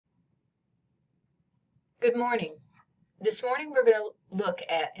Good morning. This morning we're going to look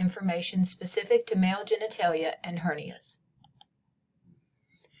at information specific to male genitalia and hernias.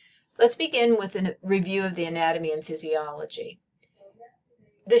 Let's begin with a review of the anatomy and physiology.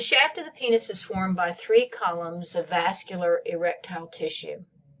 The shaft of the penis is formed by 3 columns of vascular erectile tissue.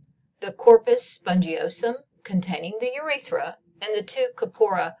 The corpus spongiosum, containing the urethra, and the 2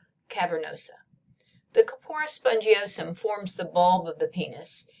 corpora cavernosa. The corpora spongiosum forms the bulb of the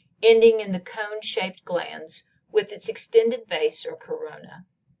penis, ending in the cone-shaped glands with its extended base or corona.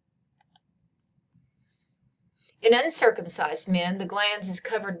 In uncircumcised men, the glans is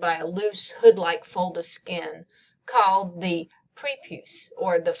covered by a loose hood-like fold of skin called the prepuce,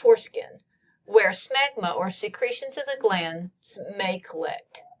 or the foreskin, where smegma or secretions of the glands may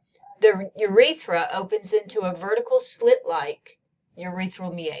collect. The urethra opens into a vertical slit-like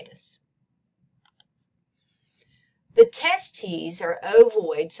urethral meatus. The testes are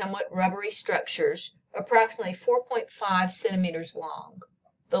ovoid, somewhat rubbery structures, approximately 4.5 centimeters long.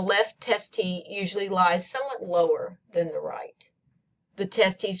 The left testis usually lies somewhat lower than the right. The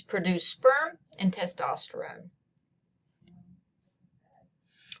testes produce sperm and testosterone.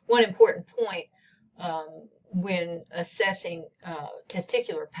 One important point when assessing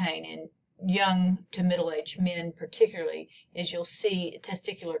testicular pain in young to middle-aged men particularly is you'll see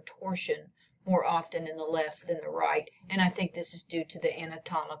testicular torsion more often in the left than the right, and I think this is due to the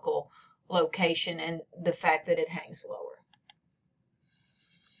anatomical location and the fact that it hangs lower.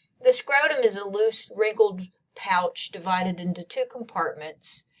 The scrotum is a loose, wrinkled pouch divided into 2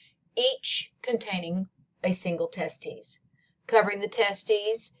 compartments, each containing a single testes. Covering the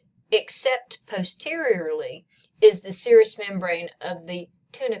testes, except posteriorly, is the serous membrane of the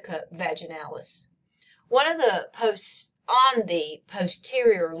tunica vaginalis. On the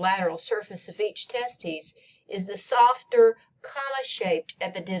posterior lateral surface of each testes is the softer, comma-shaped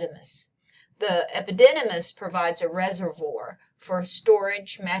epididymis. The epididymis provides a reservoir for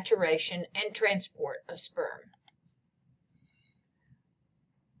storage, maturation, and transport of sperm.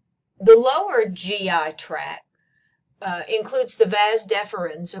 The lower GI tract includes the vas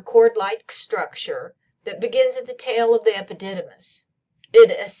deferens, a cord-like structure that begins at the tail of the epididymis.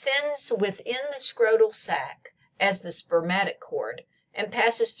 It ascends within the scrotal sac as the spermatic cord and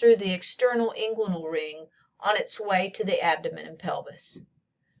passes through the external inguinal ring on its way to the abdomen and pelvis.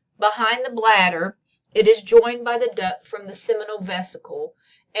 Behind the bladder, it is joined by the duct from the seminal vesicle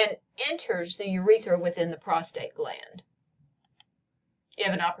and enters the urethra within the prostate gland. You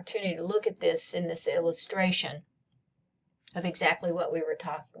have an opportunity to look at this in this illustration of exactly what we were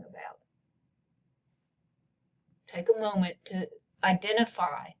talking about. Take a moment to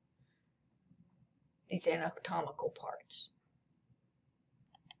identify these anatomical parts.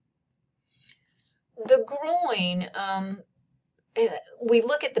 The groin, we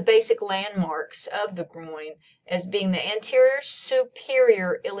look at the basic landmarks of the groin as being the anterior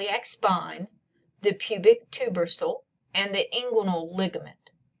superior iliac spine, the pubic tubercle, and the inguinal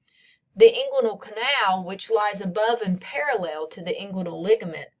ligament. The inguinal canal, which lies above and parallel to the inguinal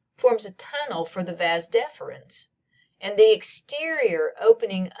ligament, forms a tunnel for the vas deferens, and the exterior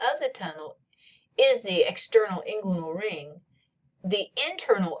opening of the tunnel is the external inguinal ring. The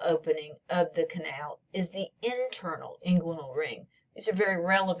internal opening of the canal is the internal inguinal ring. These are very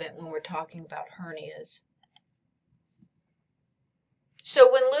relevant when we're talking about hernias. So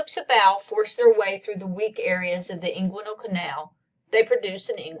when loops of bowel force their way through the weak areas of the inguinal canal, they produce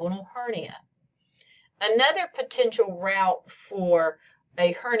an inguinal hernia. Another potential route for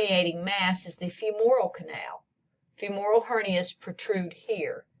a herniating mass is the femoral canal. Femoral hernias protrude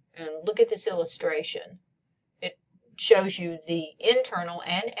here. And look at this illustration. It shows you the internal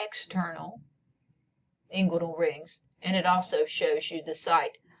and external inguinal rings, and it also shows you the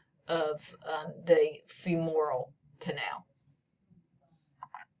site of the femoral canal.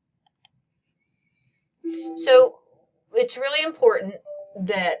 So it's really important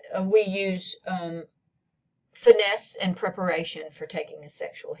that we use finesse and preparation for taking a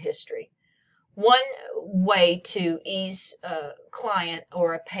sexual history. One way to ease a client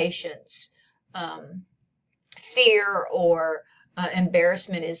or a patient's fear or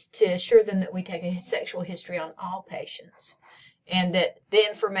embarrassment is to assure them that we take a sexual history on all patients and that the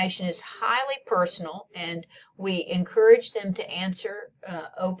information is highly personal, and we encourage them to answer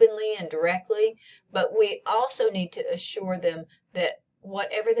openly and directly, but we also need to assure them that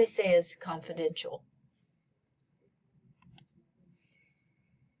whatever they say is confidential.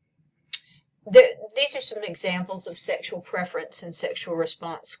 These are some examples of sexual preference and sexual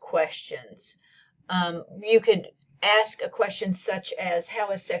response questions. You could ask a question such as,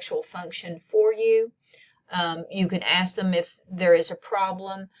 how is sexual function for you? You can ask them if there is a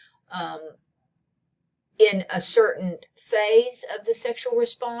problem. in a certain phase of the sexual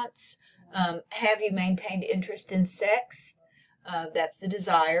response. Have you maintained interest in sex? That's the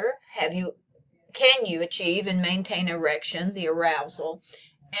desire. Can you achieve and maintain erection, the arousal?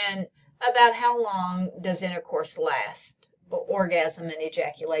 And about how long does intercourse last, orgasm and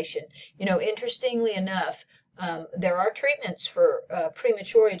ejaculation? Interestingly enough, there are treatments for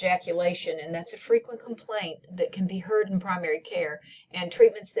premature ejaculation, and that's a frequent complaint that can be heard in primary care, and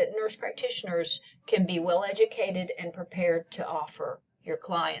treatments that nurse practitioners can be well educated and prepared to offer your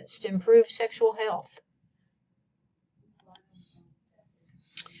clients to improve sexual health.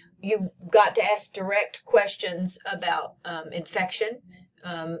 You've got to ask direct questions about infection.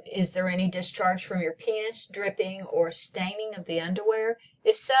 Is there any discharge from your penis, dripping, or staining of the underwear?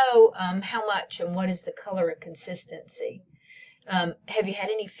 If so, how much and what is the color and consistency? Have you had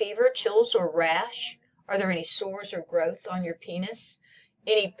any fever, chills, or rash? Are there any sores or growth on your penis?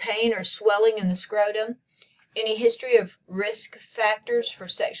 Any pain or swelling in the scrotum? Any history of risk factors for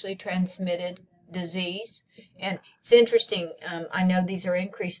sexually transmitted disease? And it's interesting, I know these are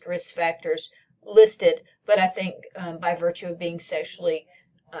increased risk factors listed, but I think by virtue of being sexually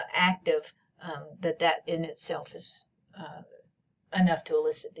active, that in itself is enough to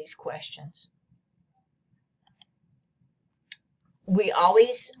elicit these questions. We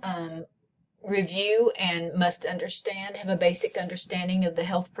always review and must have a basic understanding of the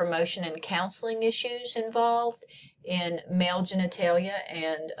health promotion and counseling issues involved in male genitalia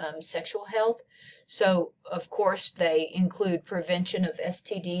and sexual health. So, of course, they include prevention of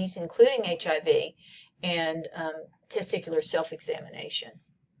STDs, including HIV, and testicular self-examination.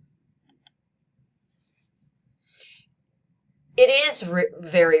 It is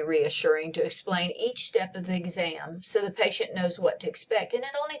very reassuring to explain each step of the exam so the patient knows what to expect, and it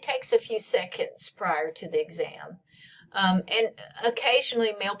only takes a few seconds prior to the exam. And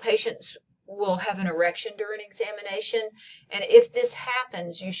occasionally male patients will have an erection during examination, and if this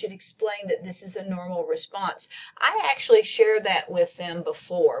happens, you should explain that this is a normal response. I actually share that with them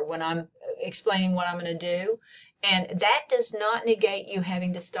before when I'm explaining what I'm going to do, and that does not negate you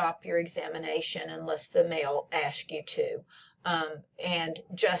having to stop your examination unless the male asks you to. I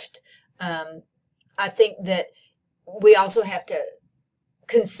think that we also have to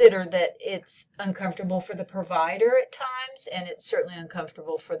consider that it's uncomfortable for the provider at times, and it's certainly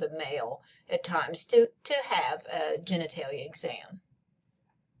uncomfortable for the male at times to have a genitalia exam.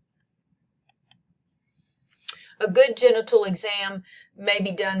 A good genital exam may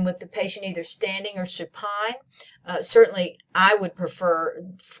be done with the patient either standing or supine. Certainly, I would prefer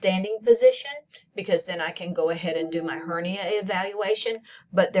standing position because then I can go ahead and do my hernia evaluation.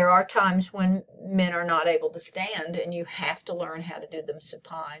 But there are times when men are not able to stand, and you have to learn how to do them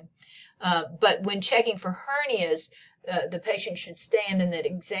supine. But when checking for hernias, the patient should stand and the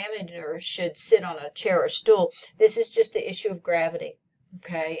examiner should sit on a chair or stool. This is just the issue of gravity.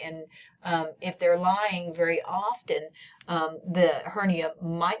 Okay, and if they're lying very often, the hernia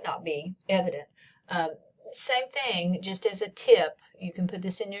might not be evident. Same thing, just as a tip, you can put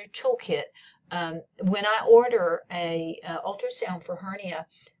this in your toolkit. When I order a ultrasound for hernia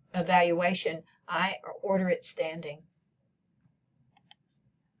evaluation, I order it standing.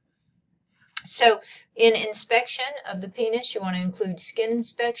 So in inspection of the penis, you want to include skin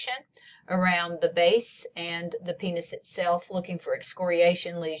inspection around the base and the penis itself, looking for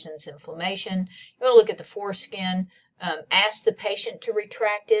excoriation, lesions, inflammation. You want to look at the foreskin. Ask the patient to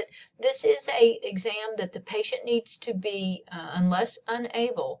retract it. This is an exam that the patient needs to be, unless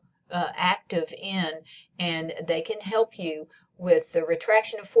unable, active in, and they can help you with the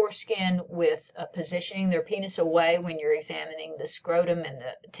retraction of foreskin, with positioning their penis away when you're examining the scrotum and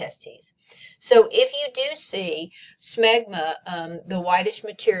the testes. So if you do see smegma, the whitish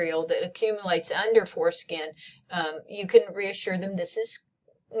material that accumulates under foreskin, you can reassure them this is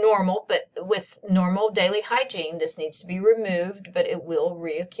normal, but with normal daily hygiene, this needs to be removed, but it will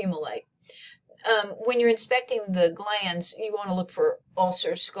reaccumulate. When you're inspecting the glands, you want to look for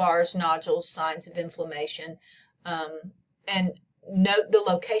ulcers, scars, nodules, signs of inflammation, and note the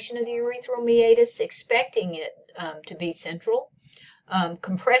location of the urethral meatus, expecting it to be central.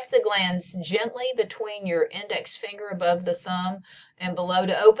 Compress the glands gently between your index finger above the thumb and below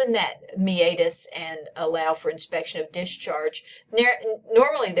to open that meatus and allow for inspection of discharge.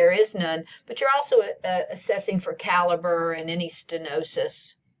 Normally there is none, but you're also assessing for caliber and any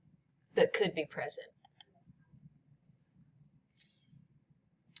stenosis that could be present.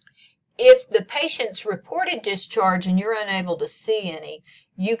 If the patient's reported discharge and you're unable to see any,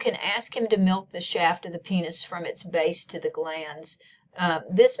 you can ask him to milk the shaft of the penis from its base to the glands.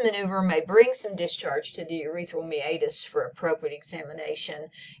 This maneuver may bring some discharge to the urethral meatus for appropriate examination.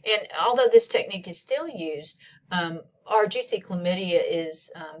 And although this technique is still used, RGC chlamydia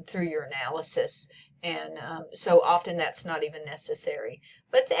is through urinalysis, and so often that's not even necessary.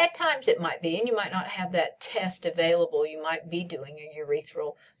 But at times it might be, and you might not have that test available. You might be doing a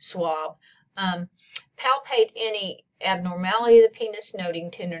urethral swab. Palpate any abnormality of the penis,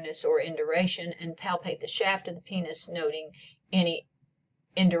 noting tenderness or induration, and palpate the shaft of the penis, noting any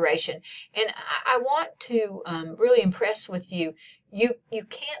induration. And I want to really impress with you, you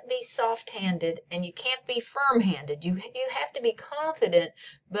can't be soft-handed and you can't be firm-handed. You have to be confident,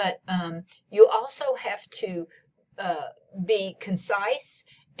 but you also have to be concise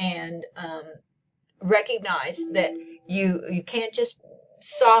and recognize that you can't just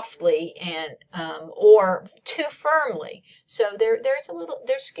softly and or too firmly. So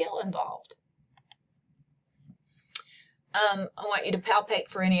there's skill involved. I want you to palpate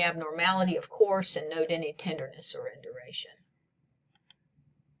for any abnormality, of course, and note any tenderness or induration.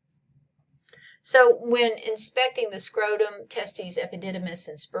 So when inspecting the scrotum, testes, epididymis,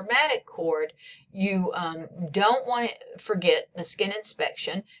 and spermatic cord, you don't want to forget the skin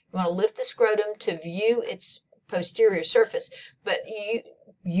inspection. You want to lift the scrotum to view its posterior surface, but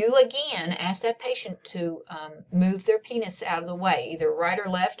you again ask that patient to move their penis out of the way, either right or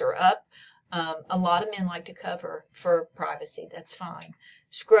left or up. A lot of men like to cover for privacy. That's fine.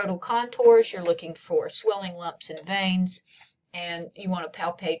 Scrotal contours, you're looking for swelling, lumps, and veins. And you want to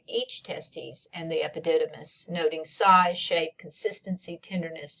palpate each testes and the epididymis, noting size, shape, consistency,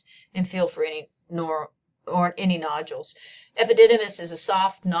 tenderness, and feel for any nodules. Epididymis is a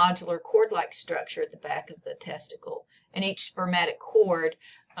soft, nodular, cord-like structure at the back of the testicle. And each spermatic cord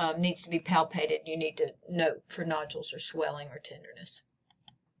needs to be palpated. You need to note for nodules or swelling or tenderness.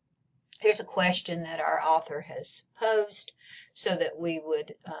 Here's a question that our author has posed so that we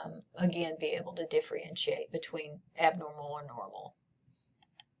would, again, be able to differentiate between abnormal or normal.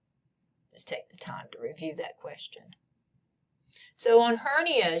 Just take the time to review that question. So on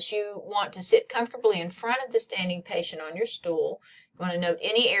hernias, you want to sit comfortably in front of the standing patient on your stool. You want to note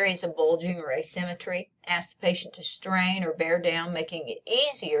any areas of bulging or asymmetry. Ask the patient to strain or bear down, making it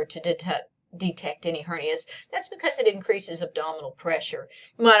easier to detect any hernias. That's because it increases abdominal pressure.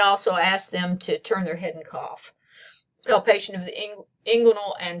 You might also ask them to turn their head and cough. Palpation of the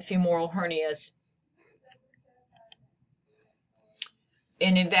inguinal and femoral hernias.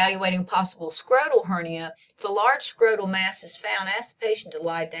 In evaluating possible scrotal hernia, if a large scrotal mass is found, ask the patient to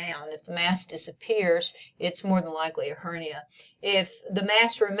lie down. If the mass disappears, it's more than likely a hernia. If the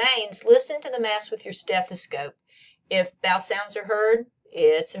mass remains, listen to the mass with your stethoscope. If bowel sounds are heard,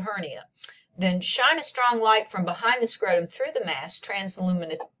 it's a hernia. Then shine a strong light from behind the scrotum through the mass,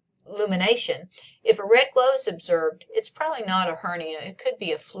 transillumination. If a red glow is observed, it's probably not a hernia. It could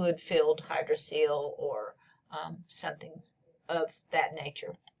be a fluid-filled hydrocele or something of that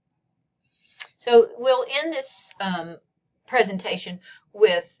nature. So we'll end this presentation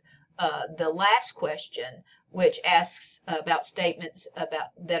with the last question, which asks about statements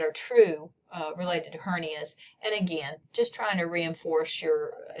that are true related to hernias. And again, just trying to reinforce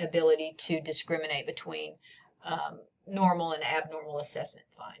your ability to discriminate between normal and abnormal assessment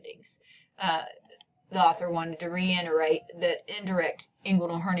findings. The author wanted to reiterate that indirect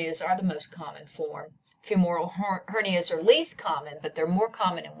inguinal hernias are the most common form. Femoral hernias are least common, but they're more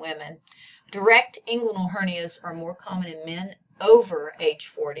common in women. Direct inguinal hernias are more common in men over age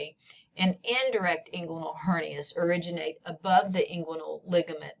 40, and indirect inguinal hernias originate above the inguinal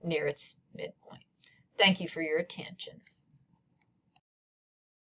ligament near its midpoint. Thank you for your attention.